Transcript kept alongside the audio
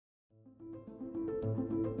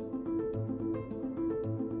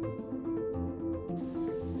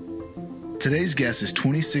Today's guest is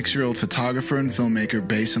 26-year-old photographer and filmmaker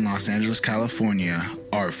based in Los Angeles, California,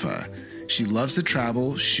 Arfa. She loves to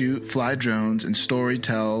travel, shoot, fly drones, and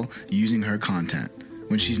storytell using her content.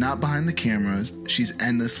 When she's not behind the cameras, she's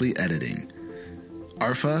endlessly editing.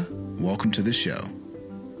 Arfa, welcome to the show.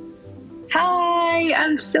 Hi,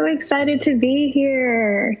 I'm so excited to be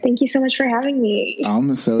here. Thank you so much for having me.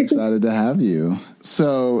 I'm so excited to have you.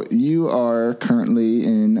 So you are currently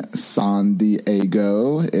in San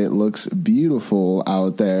Diego. It looks beautiful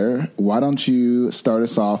out there. Why don't you start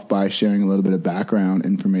us off by sharing a little bit of background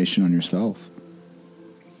information on yourself?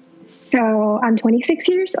 So I'm 26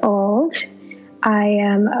 years old. I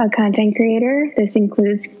am a content creator. This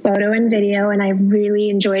includes photo and video, and I really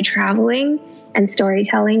enjoy traveling and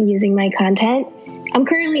storytelling using my content. I'm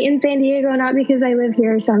currently in San Diego, not because I live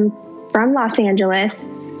here, so I'm from Los Angeles,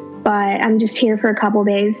 but I'm just here for a couple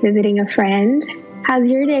days visiting a friend. How's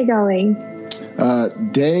your day going?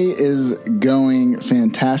 Day is going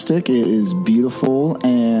fantastic. It is beautiful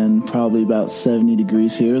and probably about 70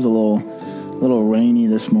 degrees here. It's a little rainy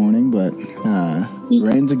this morning, but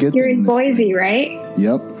rain's a good thing. You're in Boise, right?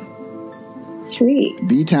 Yep. Sweet.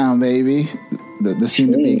 B-Town, baby. The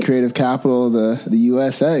soon-to-be creative capital of the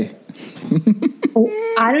USA.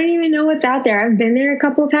 I don't even know what's out there. I've been there a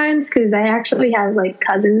couple times because I actually have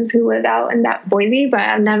cousins who live out in that Boise, but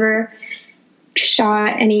I've never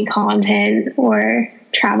shot any content or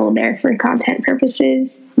traveled there for content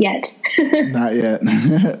purposes yet. Not yet.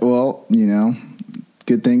 Well,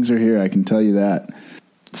 good things are here. I can tell you that.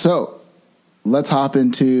 So let's hop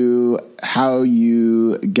into how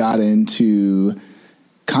you got into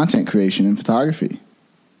content creation and photography.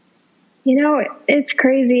 It's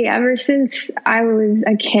crazy. Ever since I was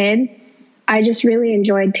a kid, I just really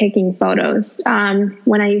enjoyed taking photos.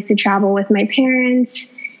 When I used to travel with my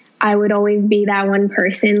parents, I would always be that one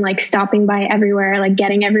person, stopping by everywhere,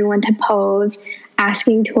 getting everyone to pose,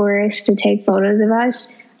 asking tourists to take photos of us.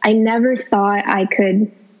 I never thought I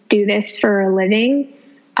could do this for a living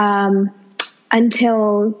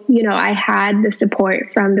until, I had the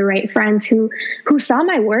support from the right friends who saw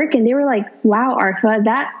my work and they were like, wow, Arfa,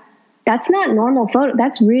 that's not normal photo.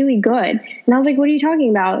 That's really good. And I was like, what are you talking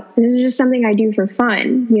about? This is just something I do for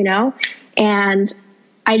fun, And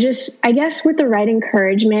I guess with the right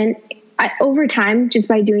encouragement, over time, just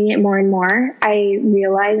by doing it more and more, I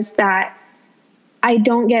realized that I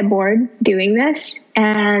don't get bored doing this.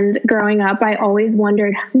 And growing up, I always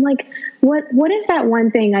wondered, what is that one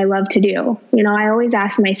thing I love to do? I always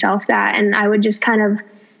asked myself that, and I would just kind of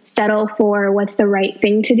settle for what's the right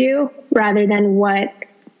thing to do rather than what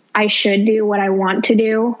I should do, what I want to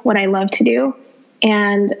do, what I love to do.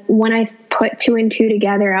 And when I put two and two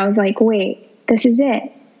together, I was like, wait, this is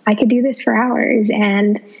it. I could do this for hours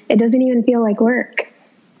and it doesn't even feel like work.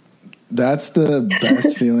 That's the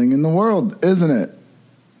best feeling in the world, isn't it?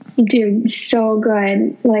 Dude, so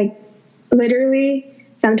good. Literally,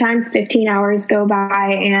 sometimes 15 hours go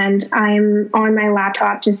by and I'm on my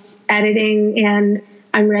laptop just editing and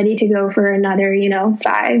I'm ready to go for another, 5.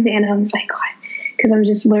 And I was like, what? Because I'm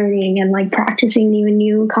just learning and practicing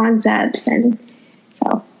new concepts. And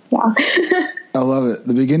so, yeah. I love it.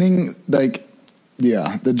 The beginning,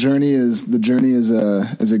 the journey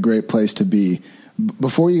is a great place to be.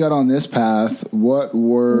 Before you got on this path, what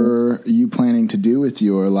were you planning to do with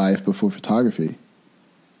your life before photography?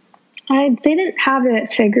 I didn't have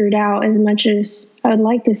it figured out as much as I'd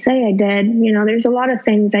like to say I did. There's a lot of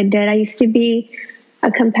things I did. I used to be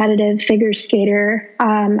a competitive figure skater.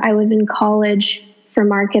 I was in college for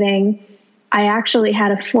marketing. I actually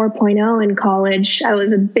had a 4.0 in college. I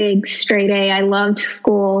was a big straight A. I loved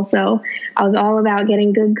school, so I was all about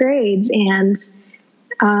getting good grades. And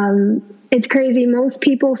it's crazy. Most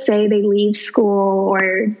people say they leave school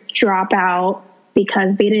or drop out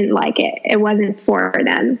because they didn't like it. It wasn't for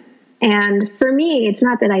them. And for me, it's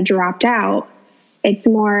not that I dropped out. It's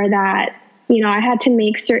more that, I had to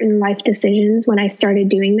make certain life decisions when I started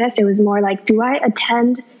doing this. It was more like, do I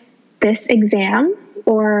attend this exam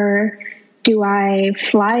or do I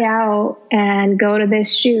fly out and go to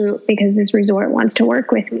this shoot because this resort wants to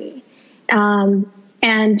work with me?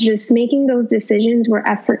 And just making those decisions were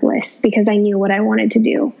effortless because I knew what I wanted to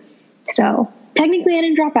do. So technically I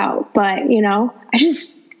didn't drop out, but I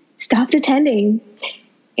just stopped attending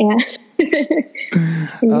and,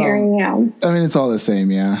 and here I am. I mean, it's all the same.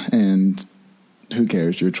 Yeah. And who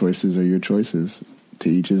cares? Your choices are your choices. To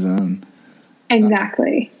each his own.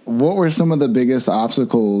 Exactly. What were some of the biggest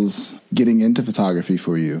obstacles getting into photography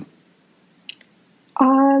for you?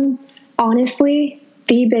 Honestly,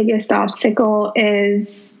 the biggest obstacle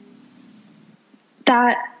is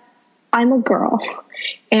that I'm a girl.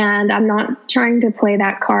 And I'm not trying to play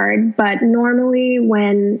that card, but normally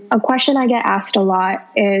when a question I get asked a lot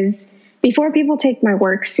is, before people take my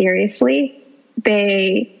work seriously,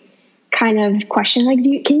 they kind of question, like,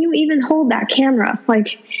 can you even hold that camera?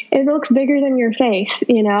 Like, it looks bigger than your face,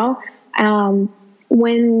 you know?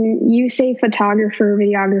 When you say photographer,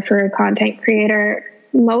 videographer, content creator,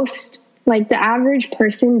 like the average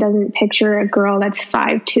person doesn't picture a girl that's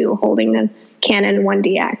 5'2" holding a Canon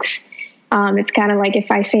 1DX. It's kind of like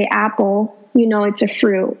if I say Apple, you know, it's a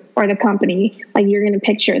fruit, or the company, like you're going to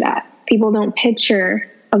picture that. People don't picture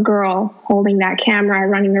a girl holding that camera,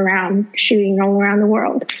 running around, shooting all around the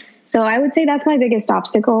world. So I would say that's my biggest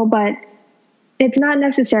obstacle, but it's not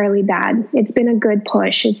necessarily bad. It's been a good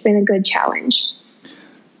push. It's been a good challenge.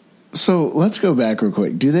 So let's go back real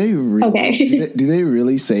quick. Do they really, okay. do they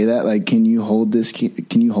really say that? Like, can you hold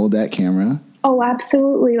that camera? Oh,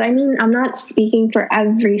 absolutely. I mean, I'm not speaking for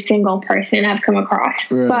every single person I've come across,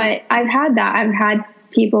 right, but I've had that. I've had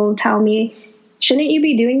people tell me, shouldn't you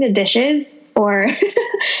be doing the dishes? Or,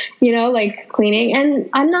 you know, like cleaning. And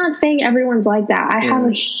I'm not saying everyone's like that. I have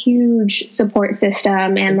a huge support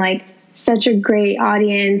system and like such a great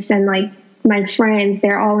audience, and like my friends,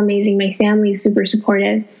 they're all amazing. My family is super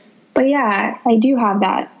supportive. But yeah, I do have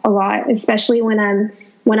that a lot, especially when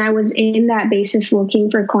I was in that basis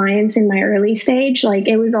looking for clients in my early stage. Like,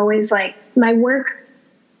 it was always like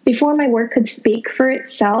before my work could speak for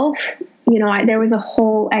itself, you know, there was a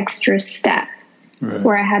whole extra step. Right.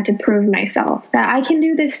 Where I had to prove myself that I can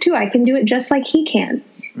do this too. I can do it just like he can,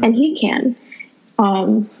 and he can.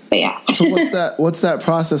 But yeah. So what's that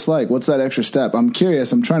process like? What's that extra step? I'm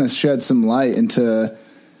curious. I'm trying to shed some light into,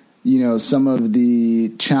 you know, some of the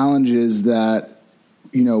challenges that,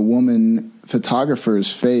 you know, woman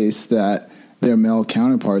photographers face that their male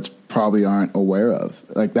counterparts probably aren't aware of.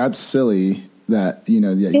 Like, that's silly that, you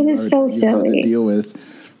know, that it is so silly to deal with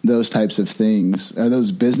those types of things. Are those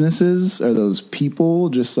businesses? Are those people?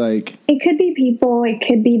 Just like, it could be people, it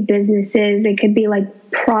could be businesses, it could be like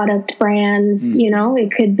product brands, you know,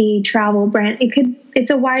 it could be travel brand. It's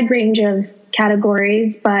a wide range of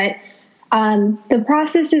categories, but the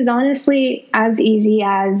process is honestly as easy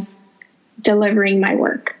as delivering my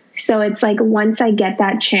work. So it's like, once I get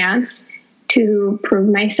that chance to prove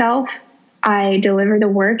myself, I deliver the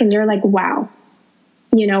work and they're like, wow,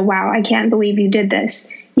 you know, wow, I can't believe you did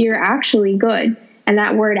this. You're actually good. And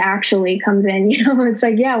that word actually comes in, you know, it's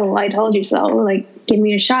like, yeah, well, I told you so. Like, give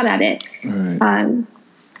me a shot at it. Right.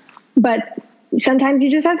 But sometimes you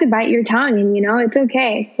just have to bite your tongue, and, you know, it's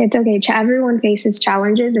okay. It's okay. Everyone faces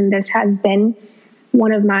challenges, and this has been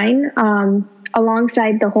one of mine.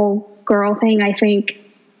 Alongside the whole girl thing, I think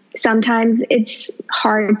sometimes it's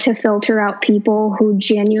hard to filter out people who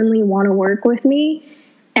genuinely want to work with me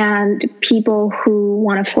and people who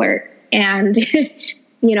want to flirt and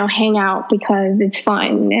you know, hang out because it's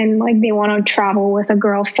fun, and like they want to travel with a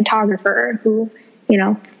girl photographer who, you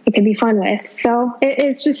know, it could be fun with. So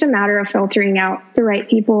it's just a matter of filtering out the right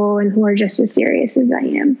people and who are just as serious as I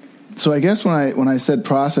am. So I guess when I said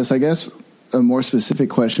process, I guess a more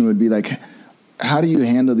specific question would be like, how do you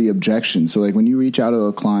handle the objection? So like, when you reach out to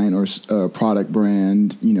a client or a product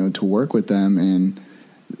brand, you know, to work with them, and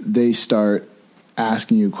they start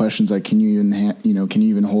asking you questions like, can you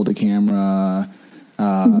even hold a camera?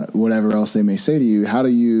 Whatever else they may say to you, how do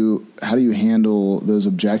you handle those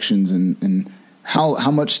objections, and how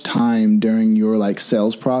much time during your like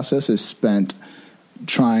sales process is spent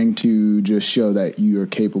trying to just show that you are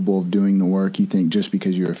capable of doing the work you think just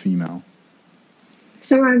because you're a female?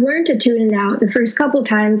 So I've learned to tune it out. The first couple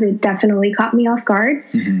times it definitely caught me off guard,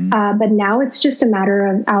 but now it's just a matter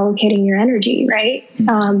of allocating your energy, right?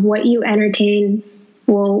 What you entertain,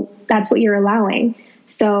 that's what you're allowing.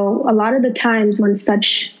 So a lot of the times when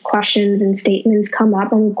such questions and statements come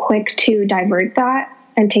up, I'm quick to divert that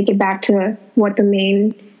and take it back to what the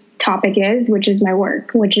main topic is, which is my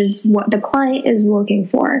work, which is what the client is looking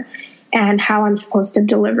for and how I'm supposed to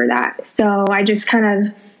deliver that. So I just kind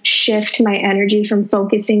of shift my energy from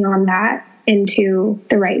focusing on that into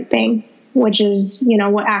the right thing, which is, you know,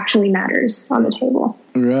 what actually matters on the table.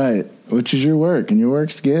 Right. Which is your work, and your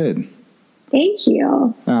work's good. Thank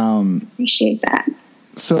you. Appreciate that.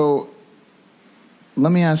 So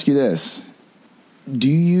let me ask you this.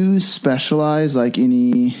 Do you specialize like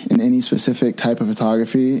in any specific type of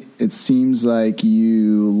photography? It seems like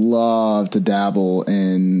you love to dabble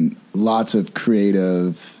in lots of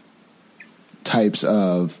creative types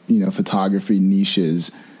of, you know, photography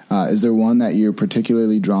niches. Is there one that you're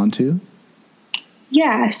particularly drawn to?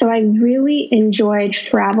 Yeah, so I really enjoy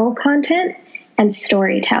travel content and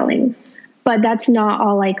storytelling. but that's not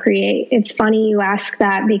all I create. It's funny you ask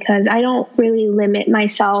that because I don't really limit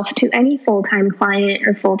myself to any full-time client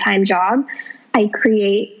or full-time job. I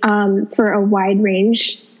create for a wide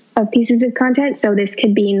range of pieces of content. So this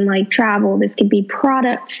could be in like travel, this could be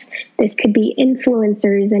products, this could be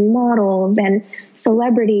influencers and models and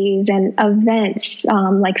celebrities and events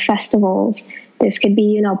like festivals. This could be,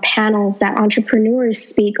 you know, panels that entrepreneurs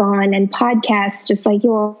speak on and podcasts just like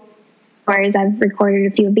yours. I've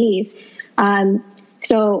recorded a few of these.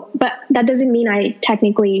 But that doesn't mean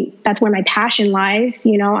that's where my passion lies.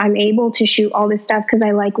 You know, I'm able to shoot all this stuff because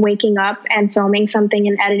I like waking up and filming something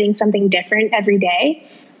and editing something different every day.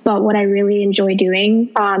 But what I really enjoy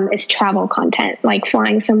doing is travel content, like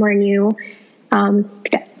flying somewhere new,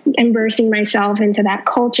 immersing myself into that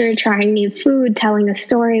culture, trying new food, telling a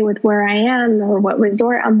story with where I am or what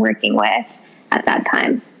resort I'm working with at that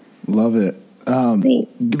time. Love it.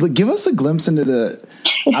 Give us a glimpse into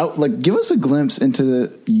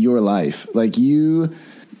your life. Like you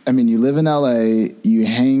live in LA, you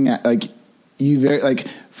hang like you very like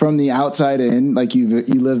from the outside in, like you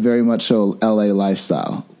live very much so LA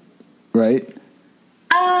lifestyle, right?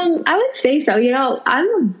 I would say so. You know, I'm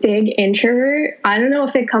a big introvert. I don't know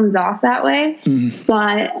if it comes off that way,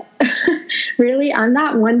 but really I'm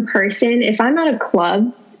not one person. If I'm at a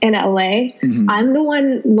club in LA, I'm the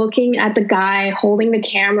one looking at the guy holding the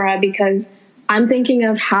camera because I'm thinking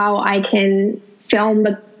of how I can film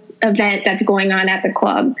the event that's going on at the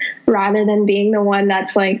club rather than being the one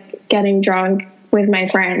that's like getting drunk with my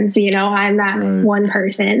friends. You know, I'm that one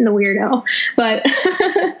person, the weirdo, but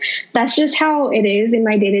that's just how it is in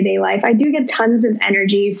my day-to-day life. I do get tons of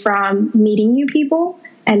energy from meeting new people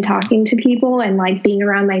and talking to people and like being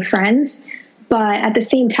around my friends. But at the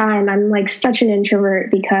same time, I'm like such an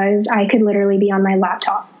introvert because I could literally be on my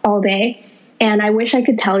laptop all day. And I wish I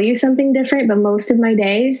could tell you something different, but most of my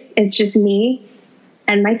days it's just me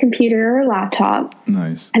and my computer or laptop.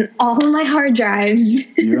 Nice. And all of my hard drives.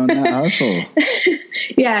 You're on that hustle.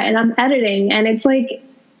 Yeah, and I'm editing. And it's like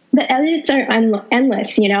the edits are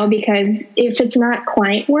endless, you know, because if it's not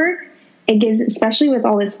client work, it gives, especially with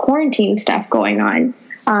all this quarantine stuff going on,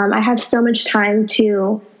 I have so much time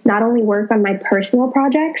to not only work on my personal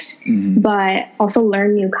projects, but also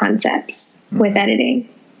learn new concepts with editing.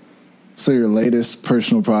 So your latest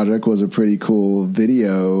personal project was a pretty cool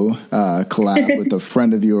video collab with a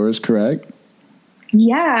friend of yours, correct?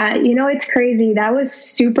 Yeah, you know, it's crazy. That was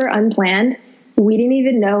super unplanned. We didn't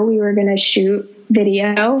even know we were going to shoot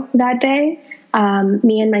video that day.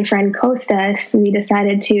 Me and my friend Costas, we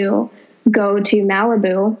decided to go to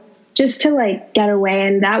Malibu just to like get away.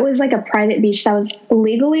 And that was like a private beach that was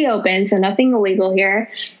legally open, so nothing illegal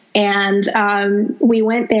here. And we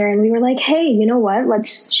went there and we were like, hey, you know what?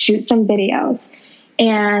 Let's shoot some videos.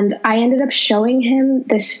 And I ended up showing him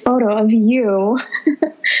this photo of you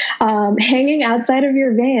hanging outside of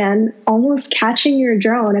your van, almost catching your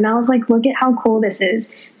drone. And I was like, look at how cool this is.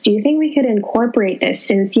 Do you think we could incorporate this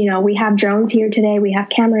since, you know, we have drones here today, we have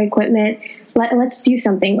camera equipment, let's do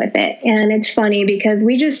something with it. And it's funny because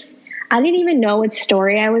I didn't even know what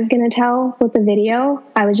story I was going to tell with the video.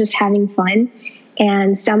 I was just having fun.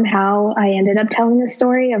 And somehow I ended up telling the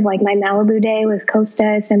story of like my Malibu day with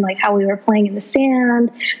Costas and like how we were playing in the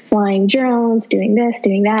sand, flying drones, doing this,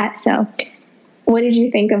 doing that. So what did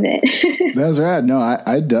you think of it? That was rad. No,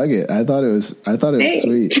 I dug it. I thought it was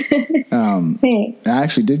sweet. I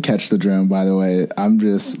actually did catch the drone, by the way. I'm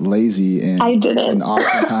just lazy and I didn't. And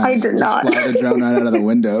oftentimes I did not fly the drone right out of the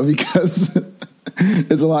window because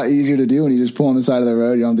it's a lot easier to do when you just pull on the side of the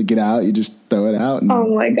road. You don't have to get out. You just throw it out.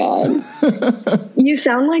 Oh my God. You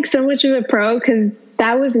sound like so much of a pro because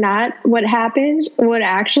that was not what happened. What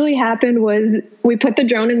actually happened was we put the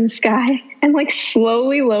drone in the sky and like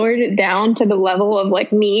slowly lowered it down to the level of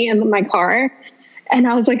like me and my car. And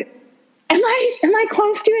I was like, am I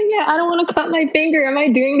close to it yet? I don't want to cut my finger. Am I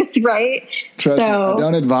doing this right? Trust me, I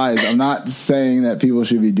don't advise. I'm not saying that people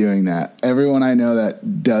should be doing that. Everyone I know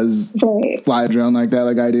that does fly a drone like that,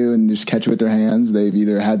 like I do, and just catch it with their hands, they've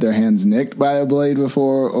either had their hands nicked by a blade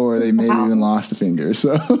before or they maybe even lost a finger.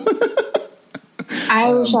 So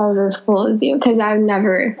I wish I was as cool as you because I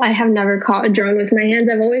have never caught a drone with my hands.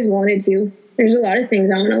 I've always wanted to. There's a lot of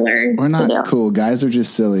things I want to learn. We're not cool. Guys are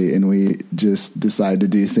just silly, and we just decide to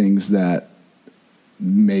do things that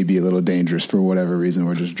may be a little dangerous for whatever reason.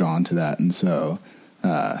 We're just drawn to that, and so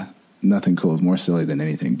nothing cool is more silly than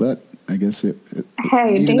anything. But I guess it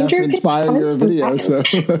even enough to inspire your video, so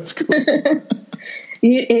that's cool.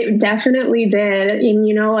 It definitely did. And,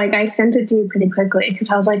 you know, like I sent it to you pretty quickly because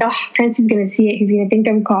I was like, oh, Prince is going to see it. He's going to think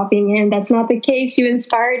I'm copying him. That's not the case. You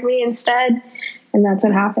inspired me instead. And that's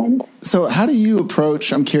what happened. So how do you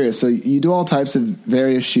approach, I'm curious, so you do all types of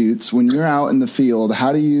various shoots. When you're out in the field,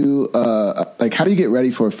 how do you get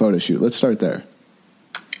ready for a photo shoot? Let's start there.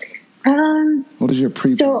 What does your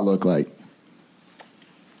pre-pro look like?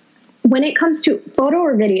 When it comes to photo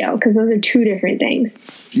or video, because those are two different things.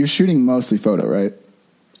 You're shooting mostly photo, right?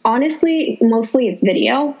 Honestly, mostly it's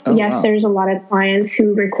video. Oh, yes, wow. There's a lot of clients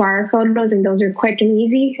who require photos, and those are quick and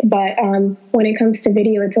easy. But when it comes to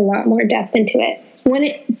video, it's a lot more depth into it.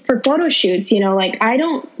 For photo shoots, I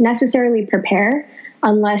don't necessarily prepare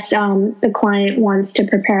unless the client wants to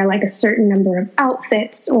prepare like a certain number of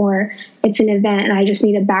outfits, or it's an event and I just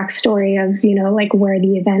need a backstory of, like where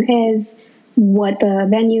the event is, what the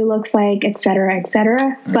venue looks like, et cetera, et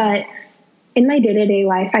cetera. But in my day-to-day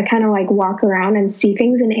life, I kind of like walk around and see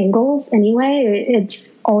things in angles anyway.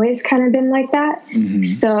 It's always kind of been like that. Mm-hmm.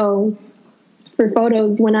 So for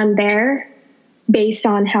photos, when I'm there, based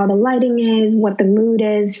on how the lighting is, what the mood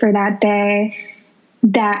is for that day,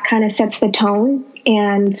 that kind of sets the tone.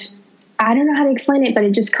 And I don't know how to explain it, but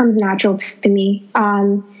it just comes natural to me.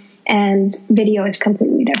 And video is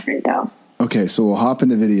completely different though. Okay, so we'll hop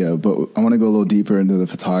into video, but I want to go a little deeper into the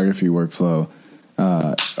photography workflow.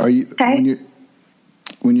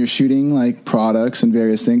 When you're shooting like products and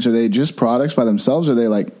various things, are they just products by themselves, or are they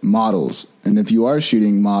like models? And if you are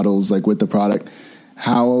shooting models like with the product,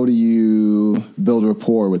 how do you build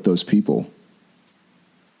rapport with those people?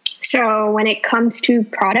 So when it comes to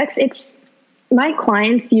products, it's my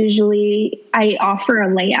clients. Usually I offer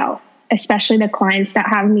a layout, especially the clients that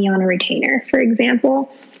have me on a retainer, for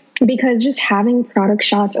example, because just having product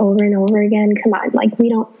shots over and over again, come on, like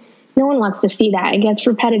no one wants to see that. It gets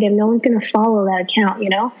repetitive. No one's going to follow that account,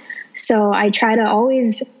 So I try to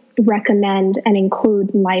always recommend and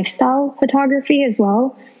include lifestyle photography as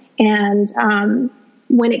well. And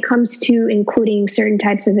when it comes to including certain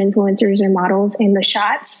types of influencers or models in the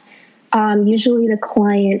shots, usually the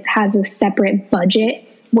client has a separate budget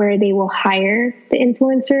where they will hire the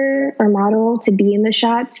influencer or model to be in the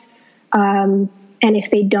shots. And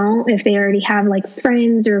if they already have like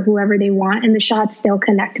friends or whoever they want in the shots, they'll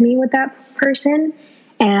connect me with that person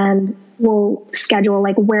and we'll schedule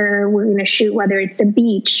like where we're going to shoot, whether it's a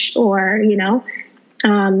beach or,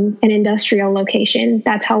 an industrial location.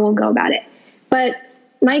 That's how we'll go about it. But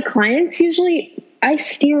my clients, usually I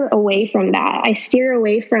steer away from that. I steer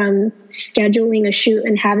away from scheduling a shoot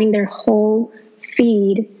and having their whole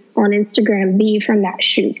feed on Instagram be from that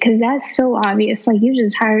shoot, because that's so obvious. Like, you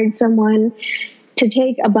just hired someone to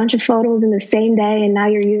take a bunch of photos in the same day, and now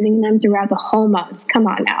you're using them throughout the whole month. Come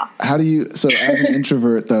on now. So as an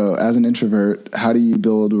introvert, how do you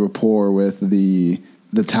build rapport with the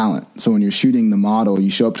talent? So when you're shooting the model,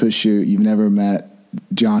 you show up to a shoot, you've never met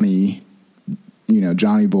Johnny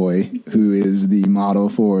Boy, who is the model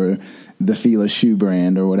for the Fila shoe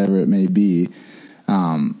brand or whatever it may be.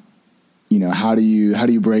 How do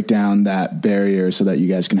you break down that barrier so that you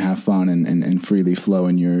guys can have fun and freely flow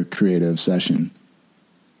in your creative session?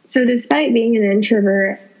 So despite being an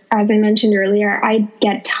introvert, as I mentioned earlier, I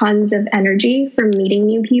get tons of energy from meeting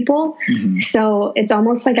new people. Mm-hmm. So it's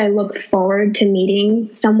almost like I look forward to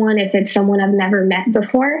meeting someone if it's someone I've never met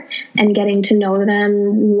before, and getting to know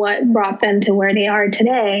them, what brought them to where they are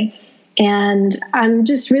today. And I'm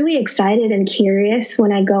just really excited and curious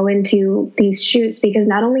when I go into these shoots, because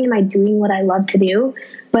not only am I doing what I love to do,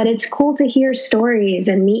 but it's cool to hear stories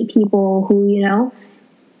and meet people who,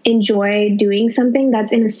 enjoy doing something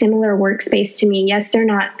that's in a similar workspace to me. Yes, they're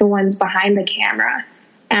not the ones behind the camera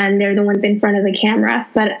and they're the ones in front of the camera,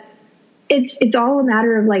 but it's all a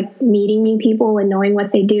matter of like meeting new people and knowing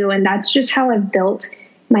what they do. And that's just how I've built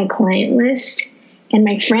my client list and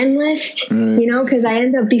my friend list, because I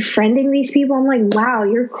end up befriending these people. I'm like, wow,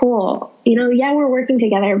 you're cool. Yeah, we're working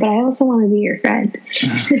together, but I also want to be your friend.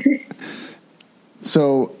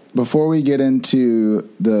 So before we get into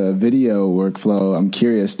the video workflow, I'm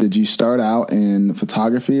curious, did you start out in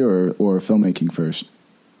photography or filmmaking first?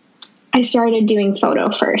 I started doing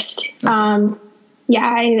photo first. I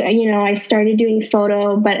started doing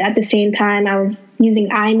photo, but at the same time I was using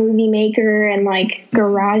iMovie Maker and like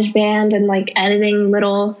GarageBand and like editing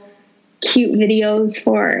little cute videos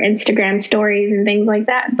for Instagram stories and things like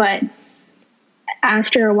that. But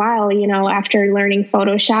after a while, after learning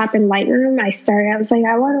Photoshop and Lightroom, I was like,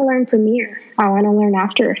 I want to learn Premiere. I want to learn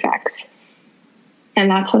After Effects.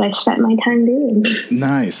 And that's what I spent my time doing.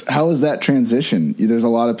 Nice. How was that transition? There's a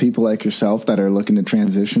lot of people like yourself that are looking to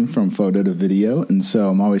transition from photo to video. And so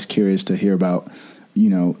I'm always curious to hear about,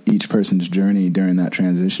 each person's journey during that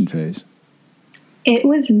transition phase. It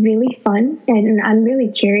was really fun, and I'm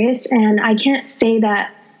really curious. And I can't say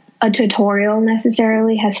that a tutorial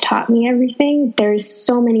necessarily has taught me everything. There's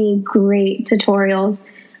so many great tutorials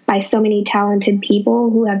by so many talented people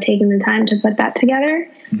who have taken the time to put that together,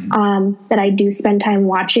 that I do spend time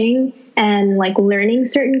watching and like learning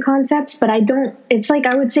certain concepts, but it's like,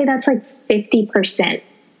 I would say that's like 50%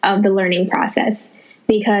 of the learning process,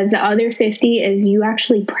 because the other 50 is you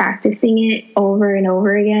actually practicing it over and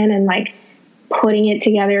over again and like putting it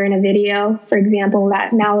together in a video. For example,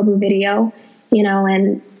 that Malibu video,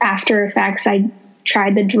 and After Effects, I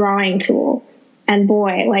tried the drawing tool, and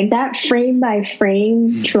boy, like that frame by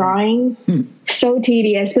frame drawing, so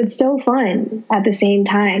tedious, but so fun at the same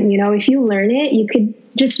time. If you learn it, you could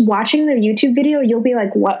just watching the YouTube video, you'll be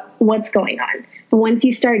like, what's going on? But once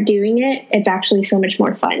you start doing it, it's actually so much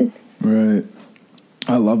more fun. Right.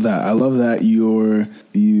 I love that. I love that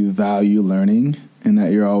you value learning, and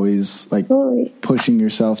that you're always like pushing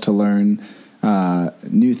yourself to learn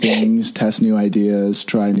new things, test new ideas,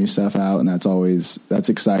 try new stuff out. And that's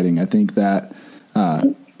exciting. I think that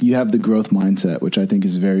you have the growth mindset, which I think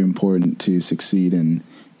is very important to succeed in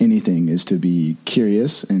anything, is to be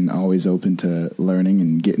curious and always open to learning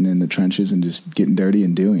and getting in the trenches and just getting dirty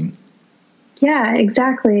and doing. Yeah,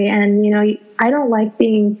 exactly. And, I don't like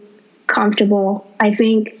being comfortable. I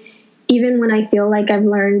think even when I feel like I've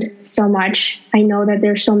learned so much, I know that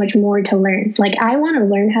there's so much more to learn. Like, I want to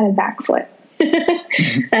learn how to backflip.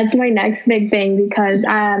 That's my next big thing, because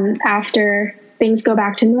after things go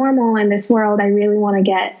back to normal in this world, I really want to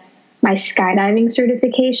get my skydiving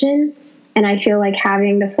certification. And I feel like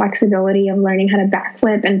having the flexibility of learning how to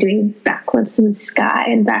backflip and doing backflips in the sky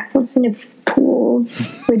and backflips into pools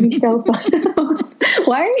would be so fun.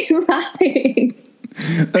 Why are you laughing?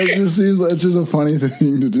 It's just a funny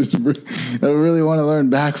thing to I really want to learn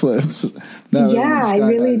backflips. Yeah, I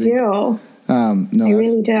really do. I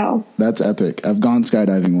really do. That's epic. I've gone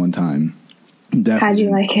skydiving one time. How'd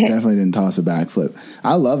you like it? Definitely didn't toss a backflip.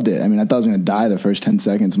 I loved it. I mean, I thought I was going to die the first 10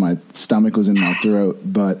 seconds. My stomach was in my throat.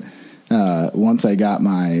 But once I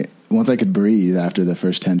could breathe after the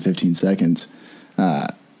first 10, 15 seconds,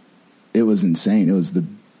 it was insane. It was the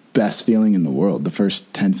best feeling in the world. The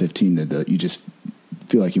first 10, 15, that you just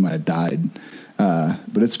feel like you might have died.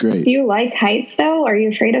 But it's great. Do you like heights, though? Are you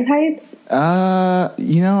afraid of heights? I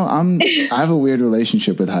have a weird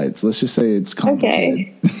relationship with heights. Let's just say it's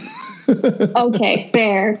complicated. Okay,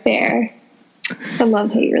 fair. It's a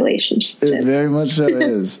love-hate relationship. It very much so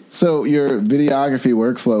is. So your videography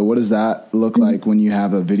workflow, what does that look like when you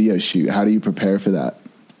have a video shoot? How do you prepare for that?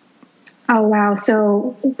 Oh, wow.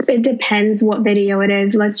 So it depends what video it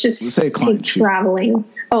is. Let's say client shoot. Traveling.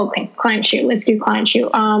 Okay, client shoot. Let's do client shoot.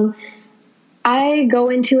 I go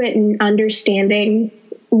into it and understanding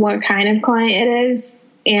what kind of client it is.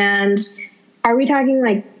 And are we talking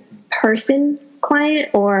like person client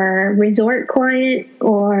or resort client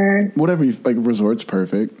or whatever you like? Resort's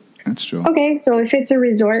perfect. That's true. Okay, so if it's a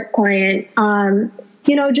resort client,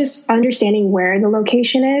 just understanding where the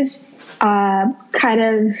location is.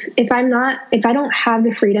 If I don't have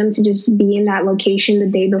the freedom to just be in that location the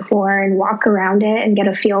day before and walk around it and get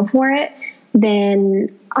a feel for it, then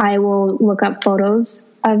I will look up photos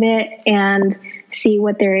of it and see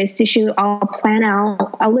what there is to shoot.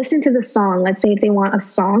 I'll listen to the song. Let's say if they want a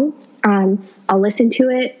song, I'll listen to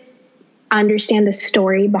it, understand the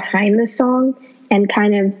story behind the song, and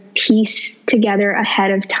kind of piece together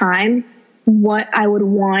ahead of time what I would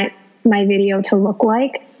want my video to look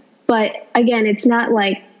like. But again, it's not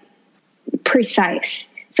like precise.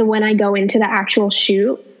 So when I go into the actual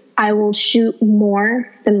shoot, I will shoot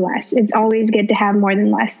more than less. It's always good to have more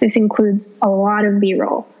than less. This includes a lot of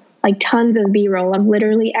B-roll, like tons of B-roll of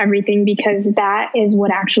literally everything, because that is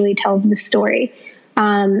what actually tells the story.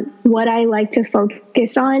 What I like to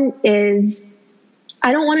focus on is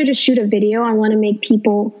I don't want to just shoot a video. I want to make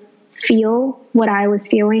people feel what I was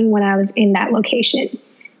feeling when I was in that location.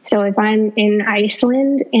 So if I'm in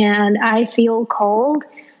Iceland and I feel cold,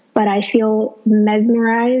 but I feel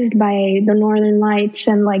mesmerized by the northern lights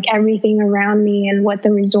and like everything around me and what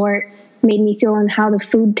the resort made me feel and how the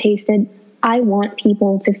food tasted, I want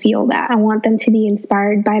people to feel that. I want them to be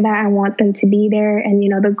inspired by that. I want them to be there. And,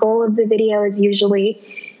 the goal of the video is usually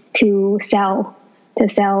to sell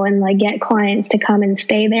and like get clients to come and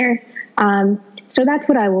stay there. So that's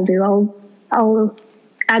what I will do. I'll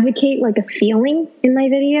advocate like a feeling in my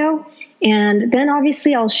video. And then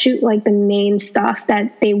obviously I'll shoot like the main stuff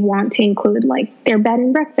that they want to include, like their bed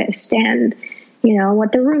and breakfast and,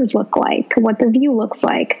 what the rooms look like, what the view looks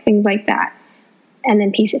like, things like that. And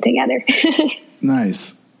then piece it together.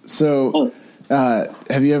 Nice. So,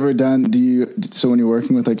 have you ever so when you're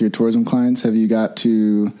working with like your tourism clients, have you got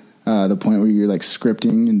to the point where you're like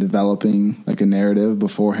scripting and developing like a narrative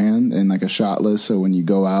beforehand and like a shot list. So when you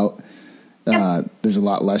go out, there's a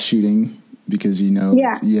lot less shooting because you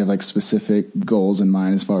have like specific goals in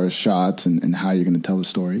mind as far as shots and how you're going to tell the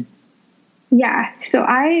story. Yeah. So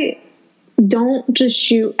I don't just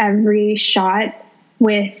shoot every shot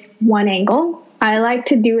with one angle. I like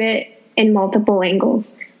to do it in multiple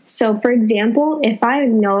angles. So for example, if I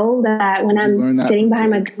know that when I'm sitting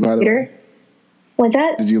behind my computer, what's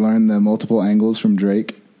that? Did you learn the multiple angles from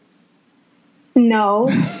Drake? No.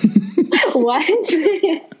 What?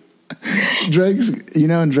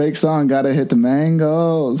 in Drake's song, "Gotta Hit the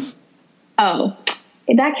Mangoes." Oh,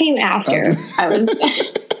 that came after I was.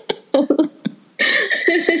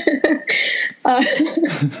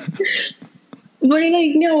 But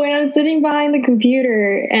when I'm sitting behind the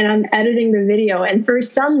computer and I'm editing the video, and for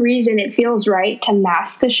some reason it feels right to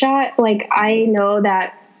mask a shot, like I know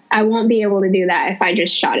that I won't be able to do that if I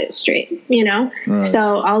just shot it straight, Right.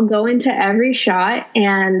 So I'll go into every shot,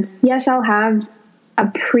 and yes, I'll have a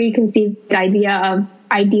preconceived idea of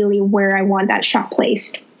ideally where I want that shot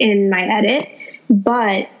placed in my edit,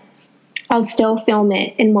 but I'll still film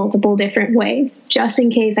it in multiple different ways, just in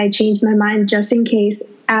case I change my mind, just in case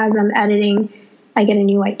as I'm editing, I get a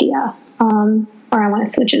new idea, or I want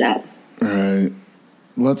to switch it up. All right.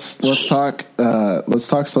 Let's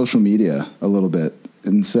talk social media a little bit.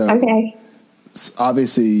 And so, okay.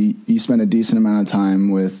 Obviously you spend a decent amount of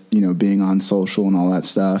time with, being on social and all that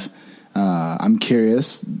stuff. I'm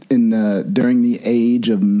curious, during the age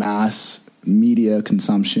of mass media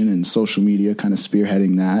consumption and social media kind of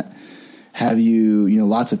spearheading that, have you,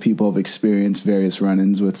 lots of people have experienced various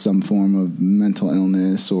run-ins with some form of mental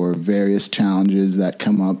illness or various challenges that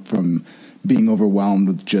come up from being overwhelmed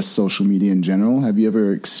with just social media in general. Have you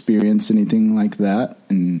ever experienced anything like that?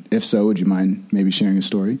 And if so, would you mind maybe sharing a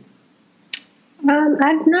story?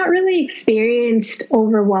 I've not really experienced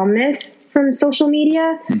overwhelmness from social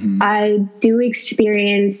media. Mm-hmm. I do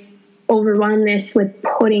experience overwhelmness with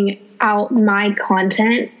putting out my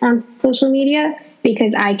content on social media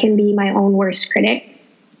because I can be my own worst critic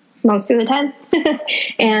most of the time.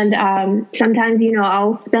 And sometimes,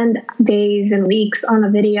 I'll spend days and weeks on a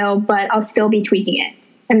video, but I'll still be tweaking it.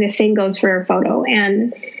 And the same goes for a photo.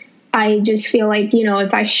 And I just feel like,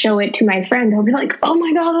 if I show it to my friend, they'll be like, oh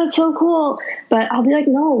my God, that's so cool. But I'll be like,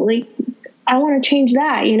 no, like, I want to change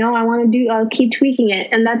that. I'll keep tweaking it.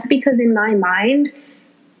 And that's because in my mind,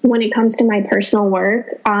 when it comes to my personal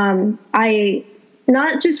work, I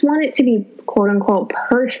not just want it to be quote unquote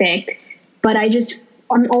perfect, but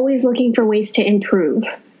I'm always looking for ways to improve.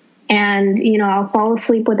 And, I'll fall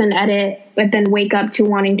asleep with an edit, but then wake up to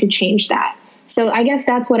wanting to change that. So I guess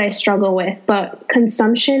that's what I struggle with. But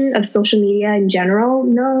consumption of social media in general,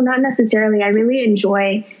 no, not necessarily. I really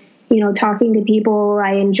enjoy, talking to people.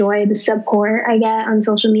 I enjoy the support I get on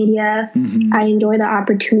social media. Mm-hmm. I enjoy the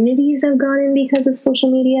opportunities I've gotten because of social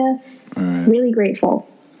media. Right. Really grateful.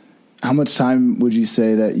 How much time would you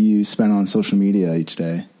say that you spend on social media each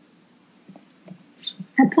day?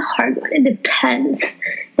 That's a hard one. It depends.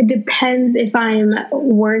 It depends if I'm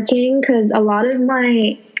working, because a lot of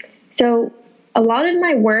my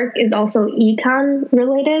work is also econ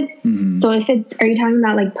related. Mm-hmm. So are you talking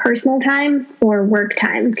about like personal time or work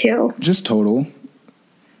time too? Just total.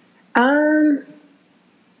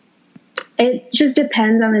 It just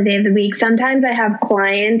depends on the day of the week. Sometimes I have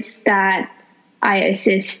clients that I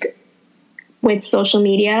assist with social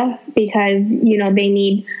media because,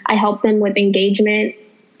 I help them with engagement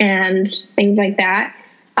and things like that.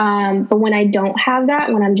 But when I don't have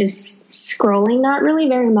that, when I'm just scrolling, not really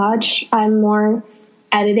very much, I'm more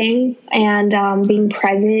editing and being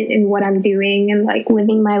present in what I'm doing and like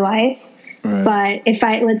living my life. Right.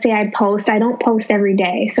 But let's say I post, I don't post every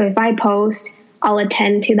day. So if I post, I'll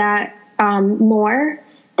attend to that more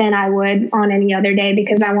than I would on any other day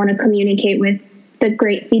because I want to communicate with the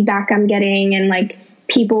great feedback I'm getting and like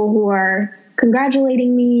people who are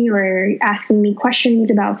congratulating me or asking me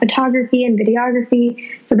questions about photography and videography.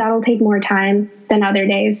 So that'll take more time than other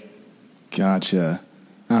days. Gotcha.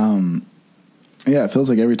 Yeah, it feels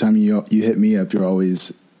like every time you hit me up, you're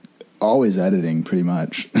always editing pretty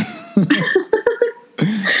much.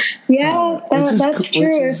 Yeah, that's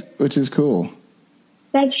true. Which is cool.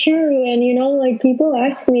 That's true. And, like people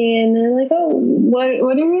ask me and they're like, oh, what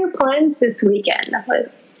are your plans this weekend? I'm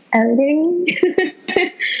like, editing.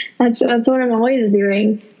 That's what I'm always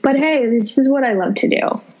doing. But hey, this is what I love to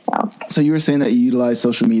do. So you were saying that you utilize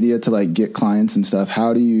social media to like get clients and stuff.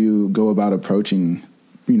 How do you go about approaching,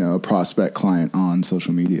 a prospect client on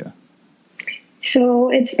social media? So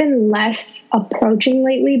it's been less approaching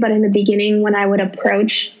lately, but in the beginning when I would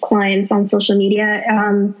approach clients on social media,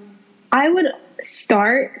 I would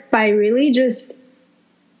start by really just,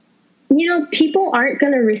 people aren't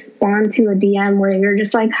going to respond to a DM where you're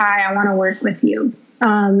just like, hi, I want to work with you.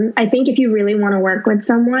 I think if you really want to work with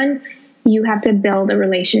someone, you have to build a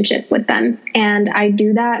relationship with them. And I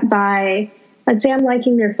do that by, let's say I'm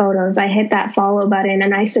liking their photos. I hit that follow button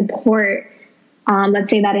and I support,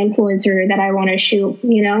 let's say that influencer that I want to shoot,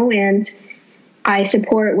 and I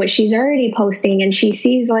support what she's already posting, and she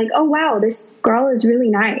sees like, oh, wow, this girl is really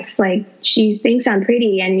nice. Like, she thinks I'm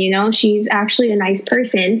pretty, and, she's actually a nice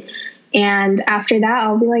person. And after that,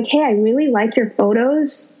 I'll be like, hey, I really like your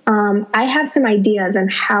photos. I have some ideas on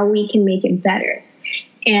how we can make it better.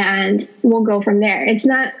 And we'll go from there. It's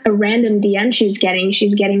not a random DM she's getting.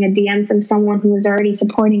 She's getting a DM from someone who is already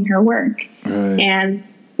supporting her work. Right. And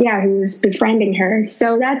who's befriending her.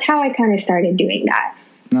 So that's how I kind of started doing that.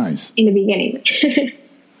 Nice. In the beginning.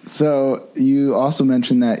 So you also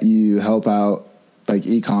mentioned that you help out like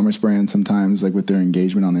e-commerce brands sometimes, like with their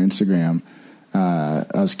engagement on their Instagram. I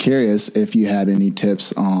was curious if you had any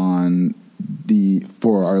tips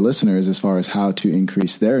for our listeners as far as how to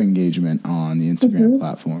increase their engagement on the Instagram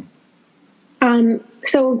platform.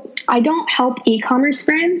 So I don't help e-commerce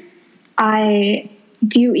brands. I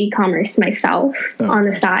do e-commerce myself on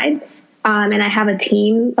the side. And I have a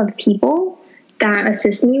team of people that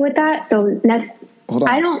assist me with that. So that's, hold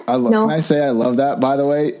on. Can I say I love that, by the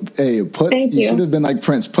way? Hey, you should have been like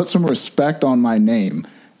Prince. Put some respect on my name.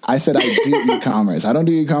 I said I do e-commerce. I don't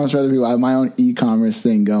do e-commerce for other people. I have my own e-commerce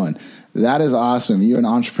thing going. That is awesome. You're an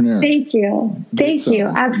entrepreneur. Thank you. Thank you.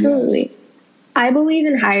 Absolutely. Yes. I believe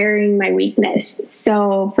in hiring my weakness.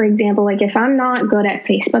 So, for example, like if I'm not good at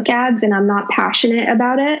Facebook ads and I'm not passionate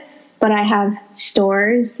about it, but I have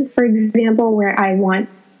stores, for example, where I want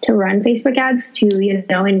to run Facebook ads to,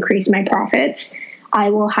 increase my profits, I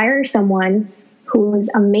will hire someone who is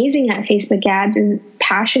amazing at Facebook ads and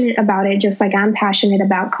passionate about it, just like I'm passionate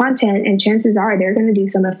about content. And chances are they're going to do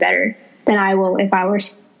so much better than I will if I were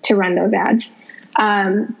to run those ads.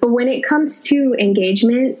 But when it comes to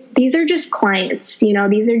engagement, these are just clients,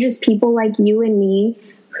 these are just people like you and me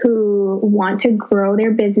who want to grow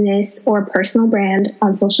their business or personal brand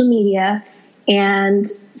on social media and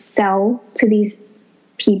sell to these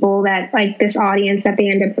people that like this audience that they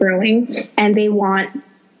end up growing, and they want,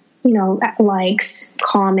 likes,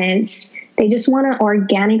 comments. They just want to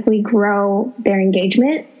organically grow their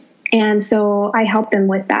engagement. And so I help them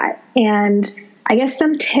with that. And I guess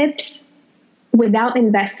some tips without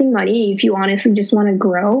investing money, if you honestly just want to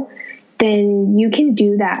grow, then you can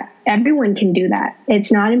do that. Everyone can do that.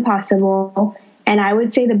 It's not impossible. And I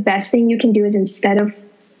would say the best thing you can do is, instead of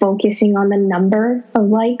focusing on the number of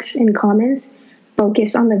likes and comments,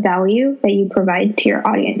 focus on the value that you provide to your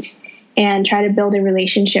audience and try to build a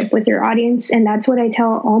relationship with your audience. And that's what I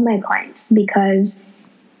tell all my clients, because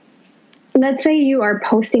let's say you are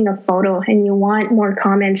posting a photo and you want more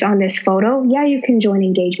comments on this photo. Yeah, you can join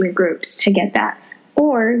engagement groups to get that.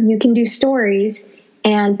 Or you can do stories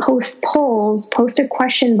and post polls, post a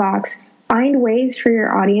question box, find ways for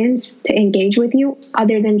your audience to engage with you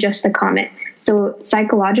other than just the comment. So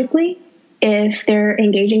psychologically, if they're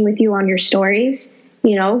engaging with you on your stories,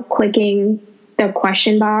 clicking the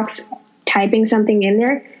question box, typing something in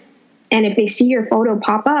there, and if they see your photo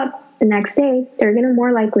pop up the next day, they're going to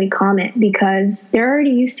more likely comment because they're already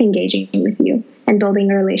used to engaging with you and building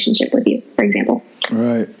a relationship with you, for example.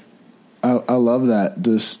 Right. I love that.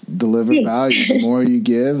 Just deliver value. The more you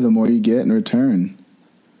give, the more you get in return.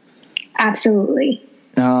 Absolutely.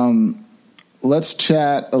 Let's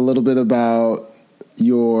chat a little bit about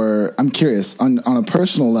I'm curious on a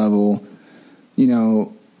personal level,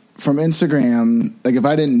 from Instagram, like if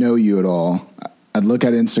I didn't know you at all, I'd look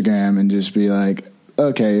at Instagram and just be like,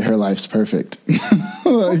 okay, her life's perfect.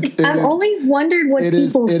 I've always wondered what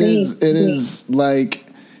people think. It is like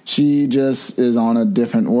she just is on a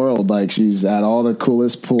different world. Like she's at all the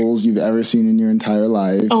coolest pools you've ever seen in your entire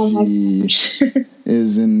life. Oh she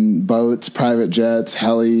is in boats, private jets,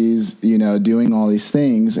 helis, doing all these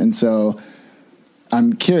things. And so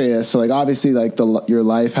I'm curious. So like, obviously like your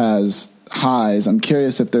life has highs. I'm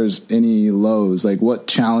curious if there's any lows. Like what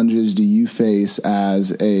challenges do you face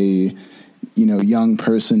as a young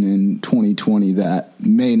person in 2020 that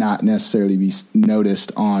may not necessarily be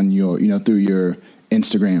noticed on your, through your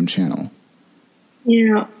Instagram channel?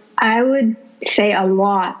 I would say a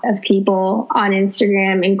lot of people on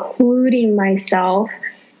Instagram, including myself,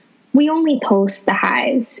 we only post the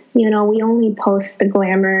highs, we only post the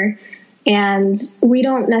glamour, and we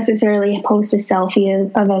don't necessarily post a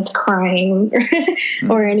selfie of us crying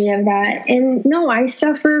or any of that. And no, I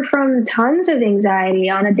suffer from tons of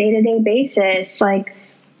anxiety on a day-to-day basis. Like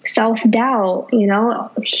self-doubt,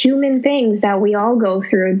 human things that we all go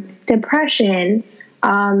through, depression,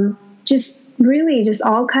 just really just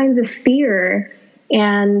all kinds of fear.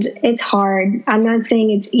 And it's hard. I'm not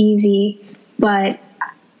saying it's easy, but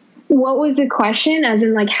what was the question? As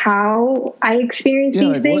in, like, how I experience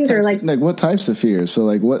these things, or like what types of fears? So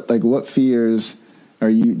what fears do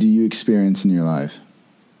you experience in your life?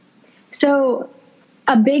 So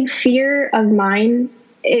a big fear of mine,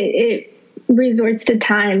 it resorts to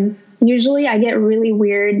time. Usually I get really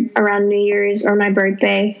weird around New Year's or my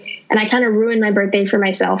birthday, and I kind of ruin my birthday for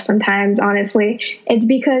myself sometimes, honestly. It's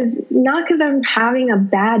not because I'm having a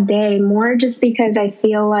bad day, more just because I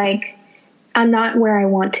feel like I'm not where I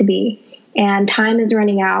want to be and time is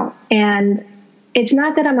running out. And it's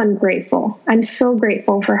not that I'm ungrateful. I'm so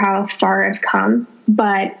grateful for how far I've come,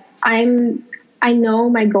 but I know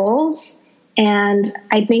my goals. And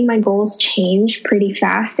I think my goals change pretty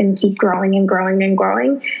fast and keep growing and growing and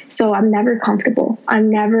growing. So I'm never comfortable. I'm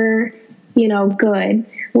never, good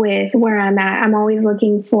with where I'm at. I'm always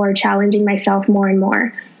looking for challenging myself more and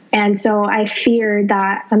more. And so I fear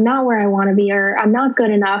that I'm not where I want to be, or I'm not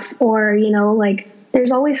good enough, or,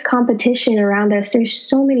 there's always competition around us. There's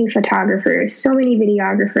so many photographers, so many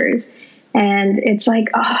videographers. And it's like,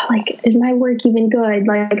 is my work even good?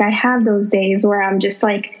 Like I have those days where I'm just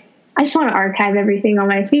like, I just want to archive everything on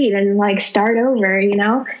my feed and start over,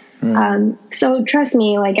 Right. So trust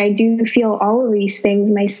me, I do feel all of these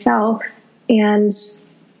things myself. And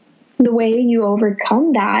the way you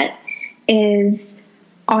overcome that is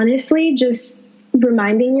honestly just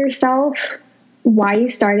reminding yourself why you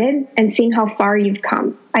started and seeing how far you've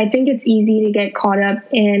come. I think it's easy to get caught up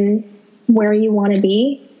in where you want to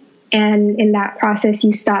be. And in that process,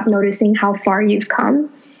 you stop noticing how far you've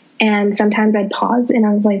come. And sometimes I'd pause and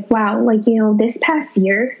I was like, wow, this past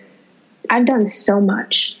year, I've done so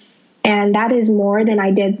much. And that is more than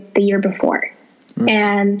I did the year before. Mm-hmm.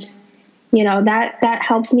 And, that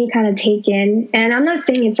helps me kind of take in. And I'm not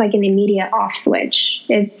saying it's like an immediate off switch.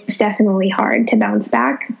 It's definitely hard to bounce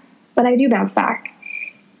back, but I do bounce back.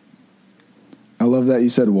 I love that you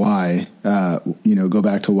said why, go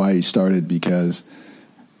back to why you started, because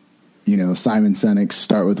Simon Sinek's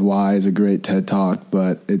Start With Why is a great TED Talk,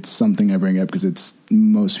 but it's something I bring up because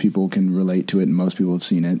most people can relate to it and most people have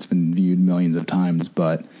seen it. It's been viewed millions of times,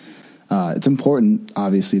 but it's important,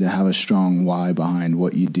 obviously, to have a strong why behind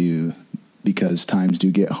what you do, because times do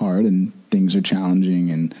get hard and things are challenging,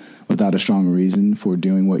 and without a strong reason for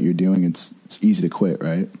doing what you're doing, it's easy to quit,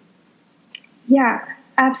 right? Yeah,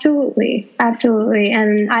 absolutely. Absolutely.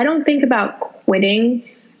 And I don't think about quitting.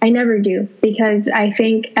 I never do, because I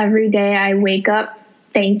think every day I wake up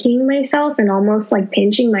thanking myself and almost like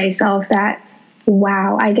pinching myself that,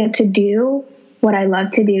 wow, I get to do what I love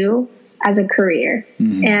to do as a career.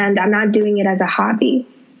 Mm-hmm. And I'm not doing it as a hobby.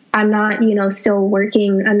 I'm not, still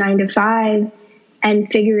working a 9-to-5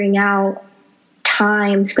 and figuring out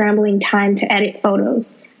scrambling time to edit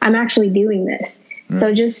photos. I'm actually doing this. Mm-hmm.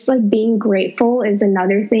 So just being grateful is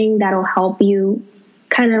another thing that'll help you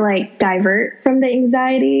kind of divert from the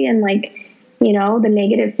anxiety and the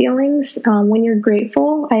negative feelings. When you're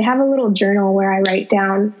grateful, I have a little journal where I write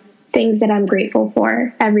down things that I'm grateful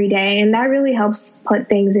for every day. And that really helps put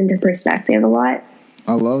things into perspective a lot.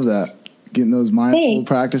 I love that. Getting those mindful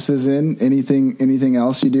practices in. Anything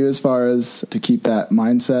else you do as far as to keep that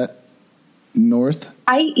mindset north?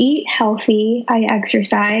 I eat healthy. I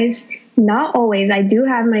exercise. Not always. I do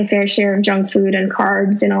have my fair share of junk food and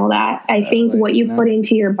carbs and all that. I think what you put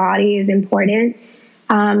into your body is important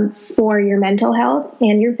for your mental health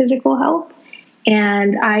and your physical health.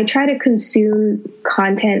 And I try to consume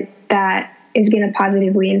content that is going to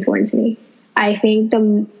positively influence me. I think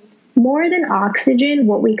the more than oxygen,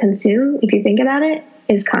 what we consume, if you think about it,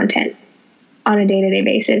 is content on a day-to-day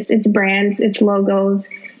basis. It's brands, it's logos,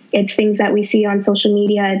 it's things that we see on social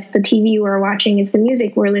media, it's the TV we're watching, it's the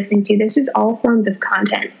music we're listening to. This is all forms of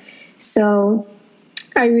content. So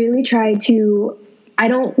I really I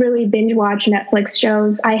don't really binge watch Netflix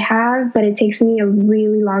shows. I have, but it takes me a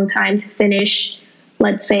really long time to finish,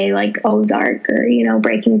 let's say Ozark or,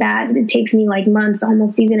 Breaking Bad. It takes me months,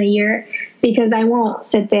 almost even a year, because I won't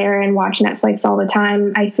sit there and watch Netflix all the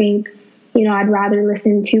time. I think, I'd rather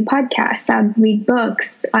listen to podcasts. I'd read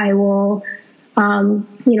books. I will,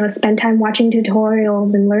 spend time watching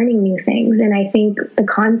tutorials and learning new things. And I think the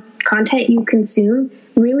content you consume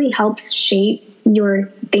really helps shape your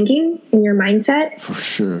thinking and your mindset. For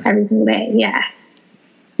sure. Every single day. Yeah.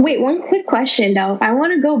 Wait, one quick question though. I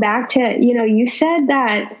want to go back to, you said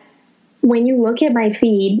that when you look at my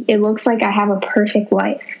feed, it looks like I have a perfect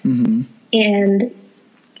life. Mm-hmm. And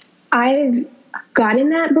I've gotten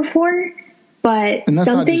that before, But and that's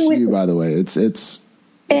not something just with you, by the way. It's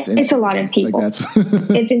a lot of people. Like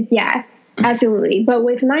that's Yeah, absolutely. But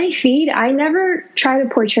with my feed, I never try to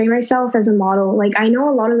portray myself as a model. Like, I know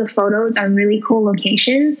a lot of the photos are really cool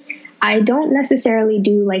locations. I don't necessarily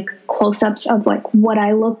do like close-ups of like what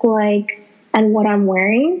I look like and what I'm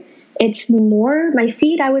wearing. It's more, my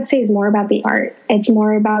feed, I would say, is more about the art. It's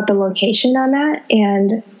more about the location on that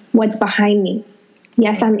and what's behind me.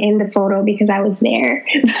 Yes, I'm in the photo because I was there,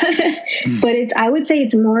 but I would say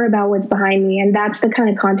it's more about what's behind me. And that's the kind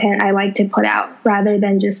of content I like to put out rather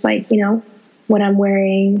than just like, you know, what I'm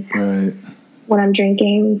wearing, right, what I'm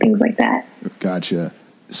drinking, things like that. Gotcha.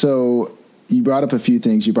 So you brought up a few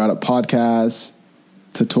things. You brought up podcasts,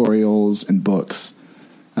 tutorials, and books.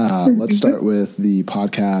 Let's start with the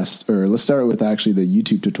podcast, or let's start with actually the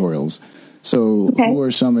YouTube tutorials. So who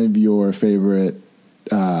are some of your favorite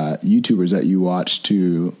YouTubers that you watch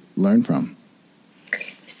to learn from?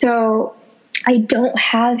 So I don't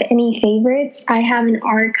have any favorites. I have an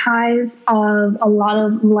archive of a lot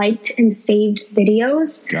of liked and saved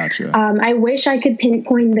videos. Gotcha. I wish I could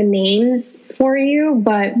pinpoint the names for you,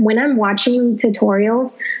 but when I'm watching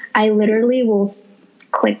tutorials, I literally will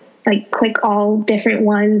click all different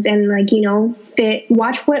ones and like, you know,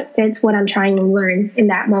 watch what fits what I'm trying to learn in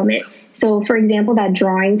that moment. So for example, that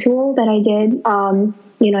drawing tool that I did,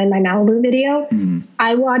 you know, in my Malibu video,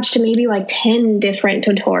 I watched maybe like 10 different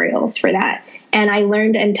tutorials for that. And I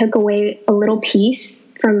learned and took away a little piece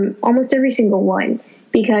from almost every single one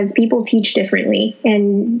because people teach differently.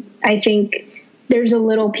 And I think there's a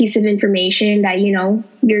little piece of information that, you know,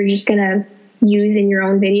 you're just going to use in your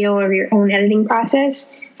own video or your own editing process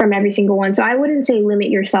from every single one. So I wouldn't say limit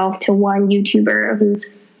yourself to one YouTuber who's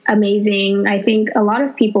amazing. I think a lot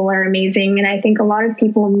of people are amazing. And I think a lot of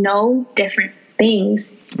people know different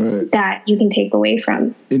things that you can take away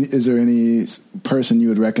from. Is there any person you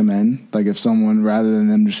would recommend? Like if someone, rather than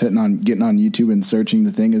them just getting on YouTube and searching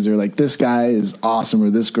the thing, is there like, this guy is awesome or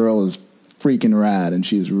this girl is freaking rad and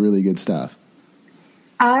she has really good stuff?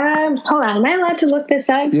 Hold on. Am I allowed to look this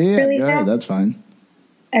up? Yeah, really go ahead. That's fine.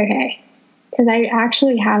 Okay. Because I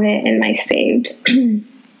actually have it in my saved.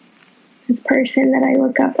 This person that I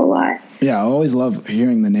look up a lot. Yeah, I always love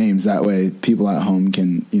hearing the names. That way people at home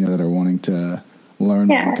can, you know, that are wanting to learn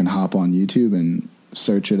more can hop on YouTube and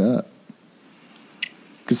search it up.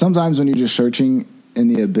 Because sometimes when you're just searching in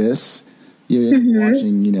the abyss, you're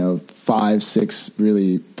watching, you know, 5, 6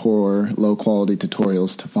 really poor, low quality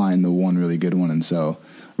tutorials to find the one really good one. And so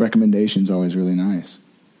recommendations are always really nice.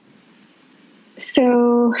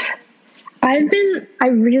 So I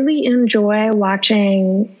really enjoy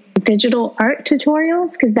watching digital art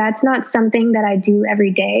tutorials because that's not something that I do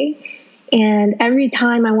every day. And every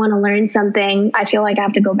time I want to learn something, I feel like I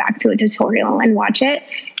have to go back to a tutorial and watch it.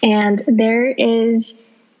 And there is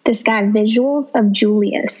this guy, Visuals of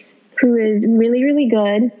Julius, who is really, really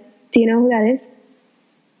good. Do you know who that is?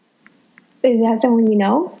 Is that someone you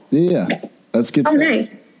know? Yeah, that's good stuff.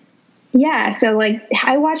 Nice. Yeah, so like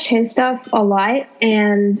I watch his stuff a lot,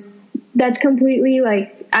 and that's completely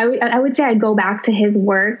like I would say I go back to his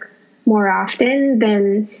work more often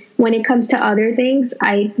than when it comes to other things.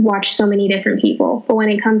 I watch so many different people, but when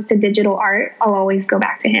it comes to digital art, I'll always go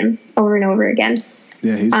back to him over and over again.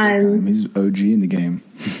 Yeah, he's big time. He's OG in the game.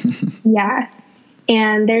 Yeah.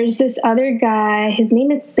 And there's this other guy, his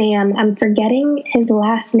name is Sam. I'm forgetting his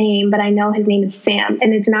last name, but I know his name is Sam,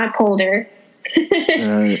 and it's not Colder.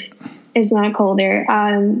 Right. It's not Colder.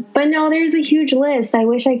 But no, there's a huge list. I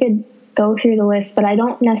wish I could go through the list, but I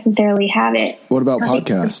don't necessarily have it. What about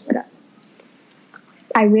podcasts?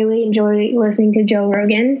 I really enjoy listening to Joe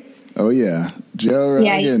Rogan. Oh yeah, Joe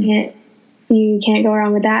Rogan. Yeah, you can't go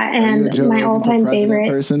wrong with that. And my all-time favorite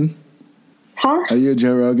person. Huh? Are you a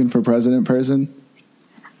Joe Rogan for president person?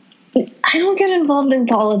 I don't get involved in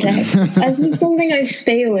politics. That's just something I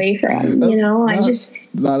stay away from. It's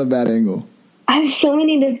not a bad angle. I have so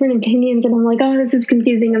many different opinions, and I'm like, oh, this is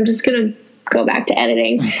confusing. I'm just gonna go back to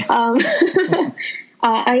editing.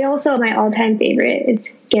 I also, my all-time favorite,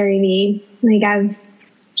 it's Gary Vee. Like, I've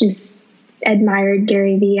just admired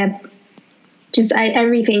Gary Vee.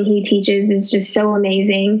 Everything he teaches is just so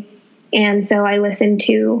amazing. And so I listen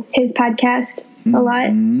to his podcast a lot.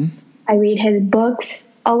 I read his books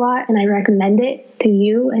a lot, and I recommend it to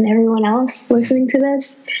you and everyone else listening to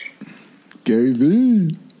this. Gary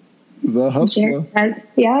Vee, the hustler.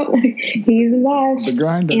 Yeah, he's the boss. The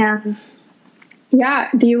grinder. Yeah.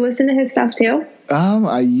 Do you listen to his stuff too?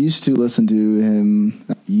 I used to listen to him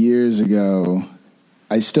years ago.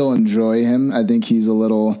 I still enjoy him. I think he's a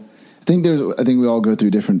little. I think we all go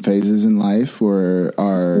through different phases in life where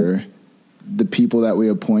the people that we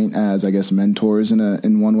appoint as, I guess, mentors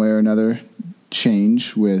in one way or another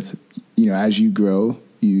change with, as you grow,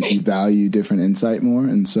 you value different insight more.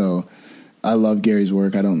 And so I love Gary's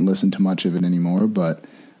work. I don't listen to much of it anymore, but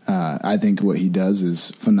I think what he does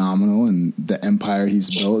is phenomenal, and the empire he's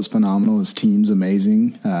built is phenomenal. His team's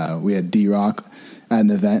amazing. We had D-Rock at an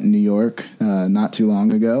event in New York not too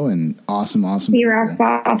long ago, and awesome. D-Rock's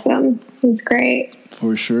awesome. He's great.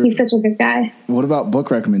 For sure. He's such a good guy. What about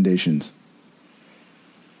book recommendations?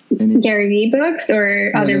 Gary Vee books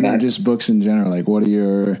or other books? Just books in general. Like, what are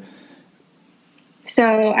your... So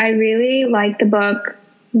I really like the book,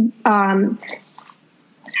 sorry, I'm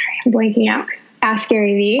blanking out. Ask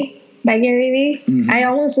Gary Vee by Gary Vee. Mm-hmm. I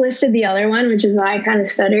almost listed the other one, which is why I kind of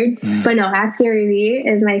stuttered. Mm-hmm. But no, Ask Gary Vee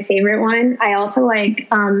is my favorite one. I also like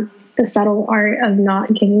The Subtle Art of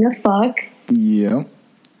Not Giving a Fuck. Yeah.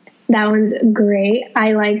 That one's great.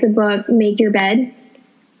 I like the book Make Your Bed.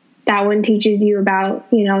 That one teaches you about,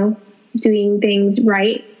 doing things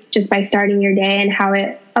right just by starting your day and how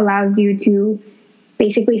it allows you to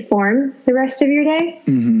basically form the rest of your day.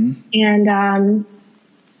 Mm-hmm. And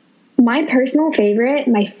my personal favorite,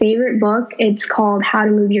 my favorite book, it's called How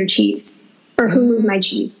to Move Your Cheese, or Who Moved My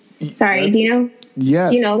Cheese. Sorry, do you know?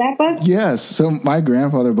 Yes. Do you know that book? Yes. So my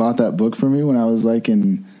grandfather bought that book for me when I was like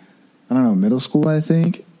in, middle school, I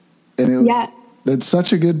think. And it's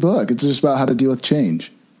such a good book. It's just about how to deal with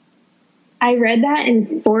change. I read that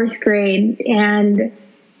in 4th grade, and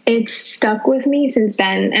it's stuck with me since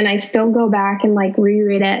then. And I still go back and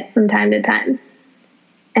reread it from time to time.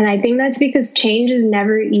 And I think that's because change is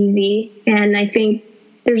never easy. And I think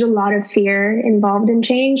there's a lot of fear involved in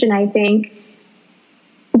change. And I think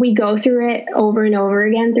we go through it over and over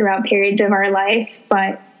again throughout periods of our life.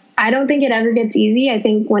 But I don't think it ever gets easy. I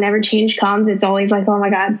think whenever change comes, it's always like, oh my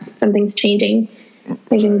God, something's changing.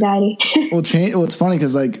 There's anxiety. Well, it's funny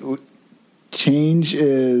because change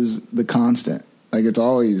is the constant. It's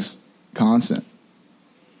always constant.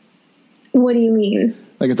 What do you mean?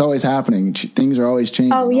 It's always happening. Things are always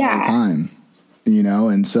changing all the time,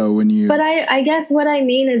 and so when you... But I guess what I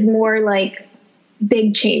mean is more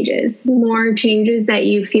big changes, more changes that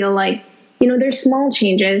you feel there's small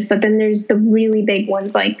changes, but then there's the really big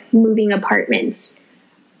ones, like moving apartments,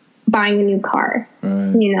 buying a new car,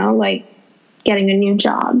 right. Getting a new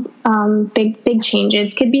job. Big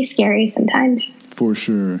changes could be scary sometimes. For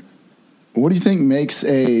sure. What do you think makes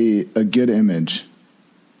a good image?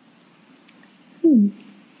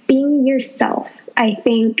 Being yourself. I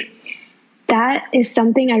think that is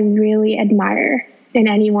something I really admire in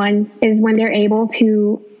anyone, is when they're able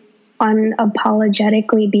to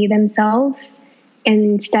unapologetically be themselves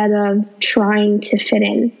instead of trying to fit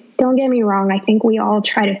in. Don't get me wrong. I think we all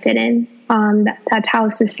try to fit in. That's how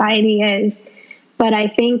society is. But I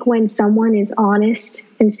think when someone is honest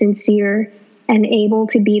and sincere and able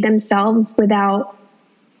to be themselves without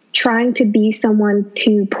trying to be someone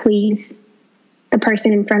to please the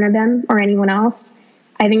person in front of them or anyone else,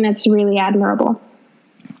 I think that's really admirable.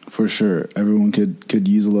 For sure. Everyone could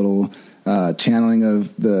use a little channeling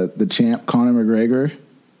of the champ, Conor McGregor.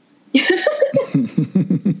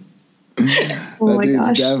 Oh that dude's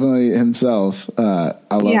gosh. Definitely himself. I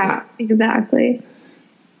love it. Yeah, exactly.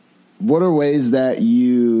 What are ways that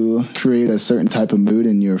you create a certain type of mood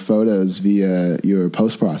in your photos via your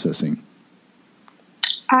post-processing?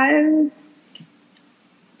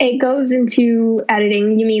 It goes into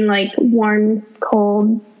editing. You mean warm,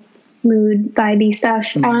 cold, mood, vibey stuff?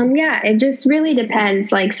 Mm-hmm. Yeah, it just really depends.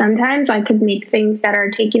 Sometimes I could make things that are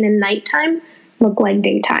taken in nighttime look like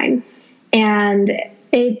daytime. And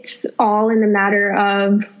it's all in the matter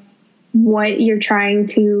of what you're trying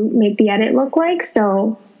to make the edit look like.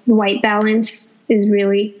 So white balance is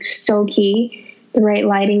really so key. The right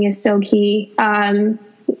lighting is so key.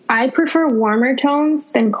 I prefer warmer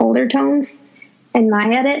tones than colder tones in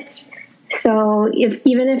my edits. So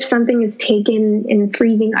even if something is taken in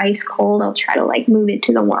freezing ice cold, I'll try to move it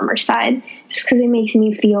to the warmer side just because it makes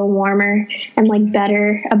me feel warmer and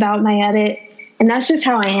better about my edit. And that's just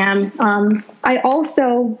how I am. I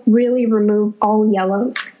also really remove all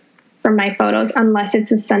yellows from my photos unless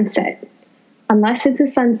it's a sunset. Unless it's a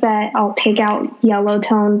sunset, I'll take out yellow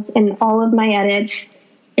tones in all of my edits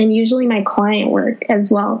and usually my client work as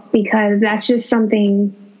well, because that's just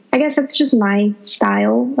something, I guess that's just my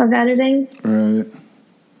style of editing. Right.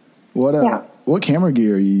 What camera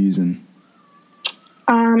gear are you using?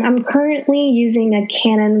 I'm currently using a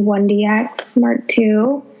Canon 1DX Mark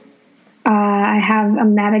II. I have a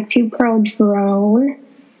Mavic 2 Pro drone.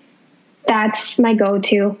 That's my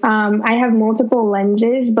go-to. I have multiple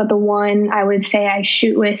lenses, but the one I would say I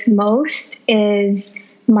shoot with most is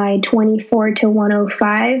my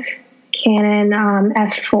 24-105 Canon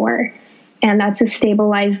f4. and that's a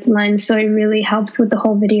stabilized lens, so it really helps with the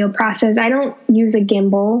whole video process. I don't use a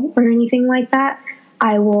gimbal or anything like that.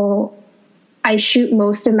 I shoot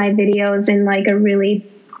most of my videos in like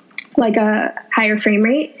a higher frame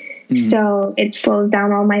rate, so it slows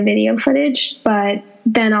down all my video footage. But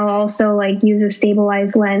then I'll also like use a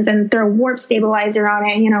stabilized lens and throw warp stabilizer on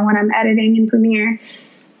it, when I'm editing in Premiere,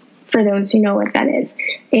 for those who know what that is.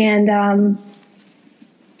 And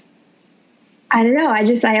I don't know.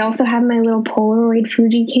 I also have my little Polaroid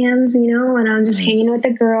Fuji cams, when I'm just hanging with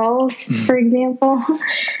the girls, for example.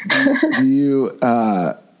 Do you,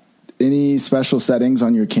 any special settings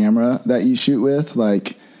on your camera that you shoot with?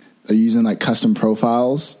 Like, are you using like custom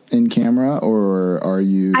profiles in camera, or are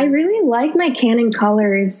you? I really like my Canon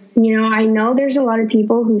colors. I know there's a lot of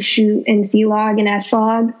people who shoot in C-Log and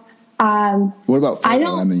S-Log. What about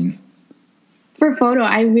photo? For photo,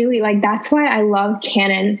 I really like, that's why I love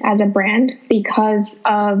Canon as a brand, because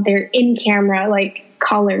of their in-camera like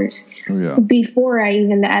colors. Oh, yeah. Before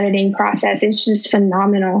the editing process, it's just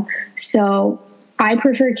phenomenal. So I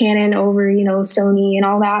prefer Canon over, Sony and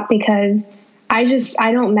all that, because I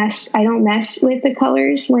don't mess with the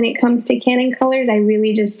colors when it comes to Canon colors. I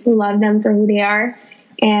really just love them for who they are,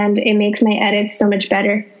 and it makes my edits so much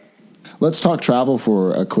better. Let's talk travel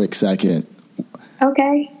for a quick second.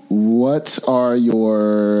 Okay. What are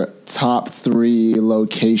your top 3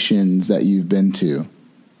 locations that you've been to?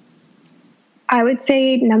 I would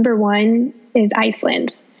say number 1 is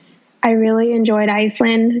Iceland. I really enjoyed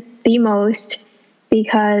Iceland the most,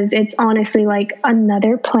 because it's honestly like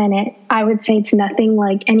another planet. I would say it's nothing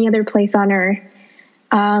like any other place on Earth.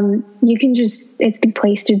 It's the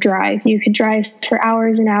place to drive. You could drive for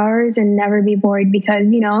hours and hours and never be bored,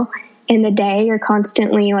 because, in the day you're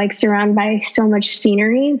constantly like surrounded by so much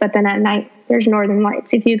scenery, but then at night there's northern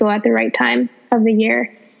lights if you go at the right time of the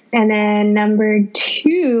year. And then number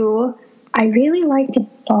 2, I really liked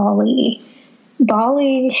Bali.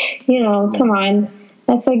 Come on.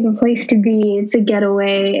 That's like the place to be. It's a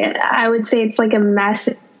getaway. I would say it's like a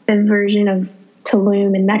massive version of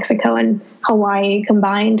Tulum in Mexico and Hawaii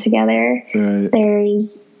combined together. Right.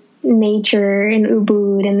 There's nature in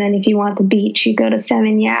Ubud, and then if you want the beach, you go to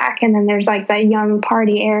Seminyak, and then there's like that young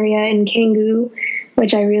party area in Canggu,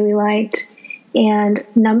 which I really liked. And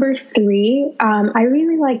number 3, I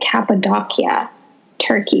really like Cappadocia,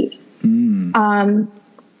 Turkey.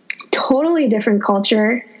 Totally different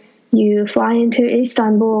culture. You fly into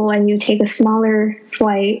Istanbul and you take a smaller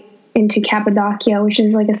flight into Cappadocia, which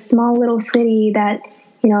is like a small little city that,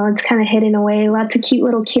 it's kind of hidden away. Lots of cute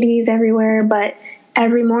little kitties everywhere. But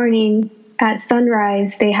every morning at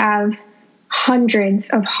sunrise, they have hundreds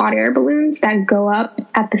of hot air balloons that go up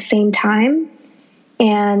at the same time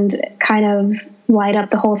and kind of light up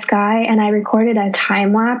the whole sky. And I recorded a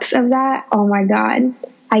time lapse of that. Oh my God.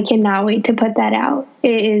 I cannot wait to put that out.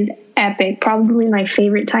 It is epic. Probably my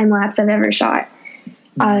favorite time lapse I've ever shot.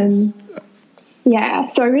 Nice. Yeah,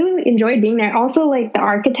 so I really enjoyed being there. Also, like the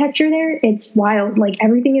architecture there, it's wild. Like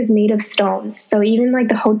everything is made of stones. So even like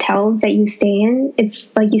the hotels that you stay in,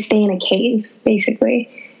 it's like you stay in a cave, basically.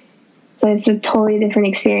 So it's a totally different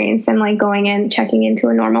experience than like going in, checking into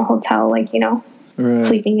a normal hotel, like, right.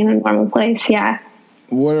 Sleeping in a normal place. Yeah.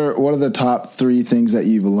 What are the top 3 things that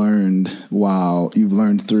you've learned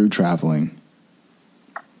through traveling?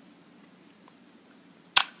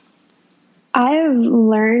 I've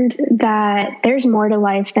learned that there's more to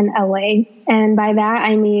life than LA. And by that,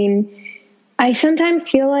 I mean, I sometimes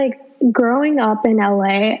feel like growing up in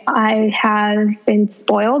LA, I have been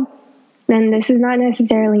spoiled. And this is not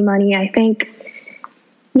necessarily money. I think,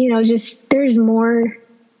 just there's more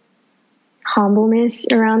humbleness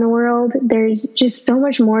around the world. There's just so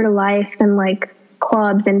much more to life than like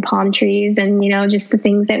clubs and palm trees and, just the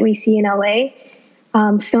things that we see in LA.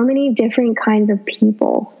 So many different kinds of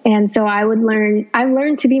people. And so I've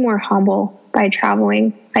learned to be more humble by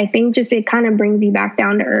traveling. I think just it kind of brings you back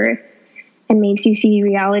down to earth and makes you see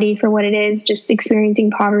reality for what it is, just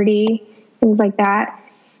experiencing poverty, things like that.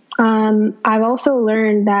 I've also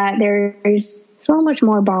learned that there's so much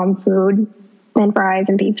more bomb food than fries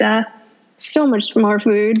and pizza. So much more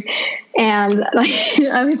food. And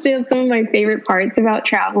I would say some of my favorite parts about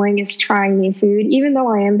traveling is trying new food. Even though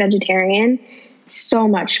I am vegetarian, so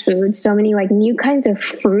much food, so many like new kinds of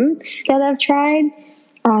fruits that I've tried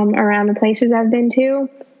around the places I've been to.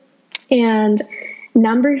 And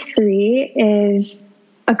number 3 is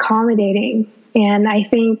accommodating. And I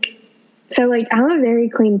think, so like, I'm a very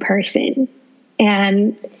clean person,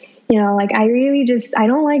 and I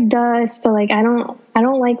don't like dust. So like, I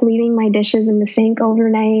don't like leaving my dishes in the sink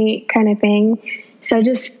overnight kind of thing. So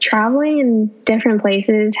just traveling in different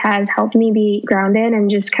places has helped me be grounded and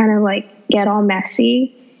just kind of like get all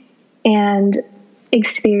messy and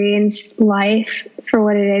experience life for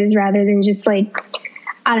what it is rather than just like,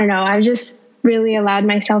 I don't know, I've just really allowed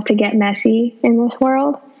myself to get messy in this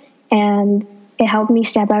world, and it helped me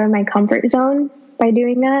step out of my comfort zone by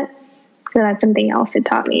doing that. So that's something else it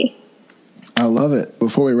taught me. I love it.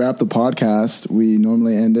 Before we wrap the podcast, we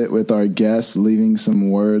normally end it with our guests leaving some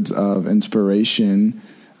words of inspiration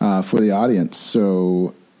for the audience.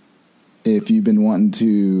 So if you've been wanting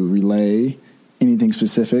to relay anything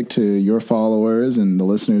specific to your followers and the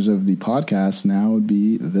listeners of the podcast, now would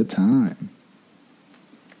be the time.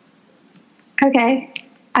 Okay.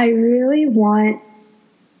 I really want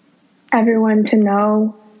everyone to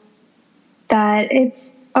know that it's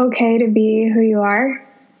okay to be who you are,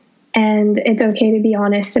 and it's okay to be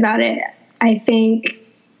honest about it. I think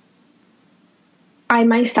I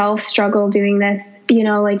myself struggle doing this. You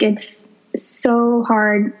know, like it's so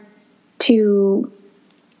hard to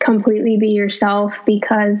completely be yourself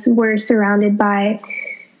because we're surrounded by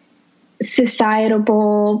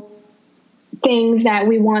societal things that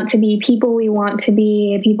we want to be, people we want to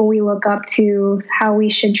be, people we look up to, how we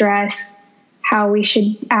should dress, how we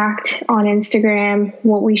should act on Instagram,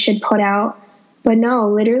 what we should put out. But no,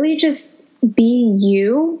 literally just be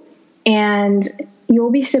you, and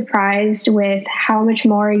you'll be surprised with how much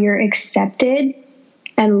more you're accepted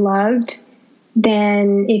and loved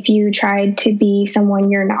than if you tried to be someone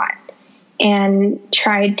you're not and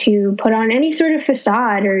tried to put on any sort of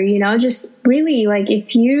facade, or, you know, just really like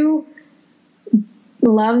if you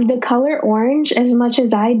love the color orange as much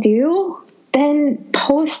as I do, then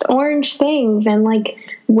post orange things and like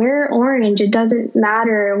wear orange. It doesn't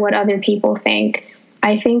matter what other people think.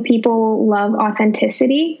 I think people love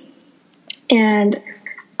authenticity, and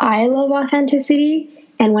I love authenticity.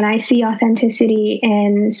 And when I see authenticity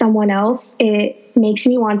in someone else, it makes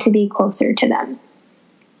me want to be closer to them.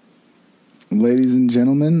 Ladies and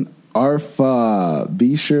gentlemen, Arfa.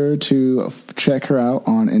 Be sure to check her out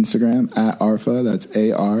on Instagram at Arfa. That's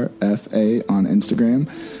ARFA on Instagram.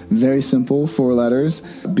 Very simple, 4 letters.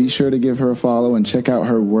 Be sure to give her a follow and check out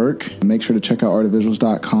her work. Make sure to check out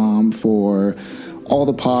artofvisuals.com for all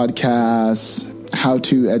the podcasts,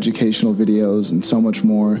 how-to educational videos, and so much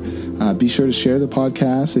more. Be sure to share the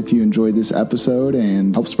podcast if you enjoyed this episode,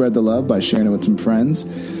 and help spread the love by sharing it with some friends.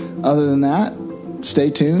 Other than that, stay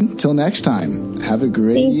tuned. Till next time. Have a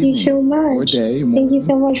great evening. Thank you so much. Or day. Thank you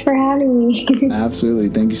so much for having me. Absolutely.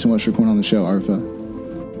 Thank you so much for coming on the show, Arfa.